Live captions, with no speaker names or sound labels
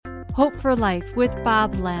Hope for Life with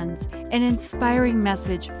Bob Lenz, an inspiring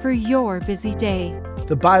message for your busy day.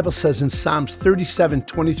 The Bible says in Psalms 37,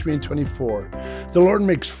 23 and 24, "The Lord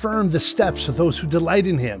makes firm the steps of those who delight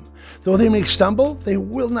in him. Though they may stumble, they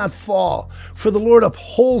will not fall, for the Lord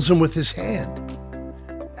upholds them with his hand."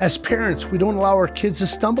 As parents, we don't allow our kids to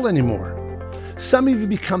stumble anymore. Some even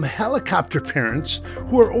become helicopter parents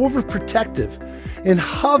who are overprotective and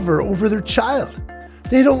hover over their child.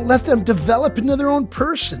 They don't let them develop into their own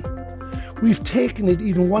person. We've taken it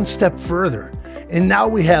even one step further, and now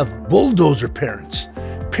we have bulldozer parents.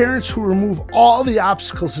 Parents who remove all the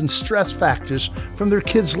obstacles and stress factors from their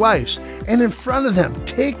kids' lives, and in front of them,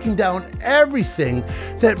 taking down everything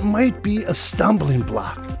that might be a stumbling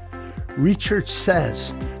block. Research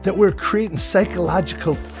says that we're creating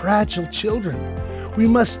psychological fragile children. We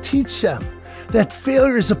must teach them that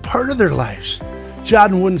failure is a part of their lives.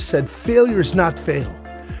 John Wooden said, "Failure is not fatal,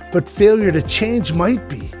 but failure to change might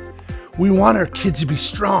be." We want our kids to be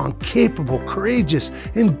strong, capable, courageous,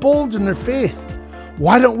 and bold in their faith.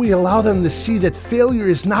 Why don't we allow them to see that failure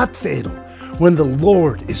is not fatal when the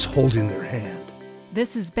Lord is holding their hand?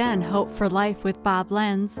 This has been Hope for Life with Bob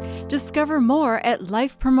Lenz. Discover more at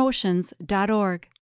lifepromotions.org.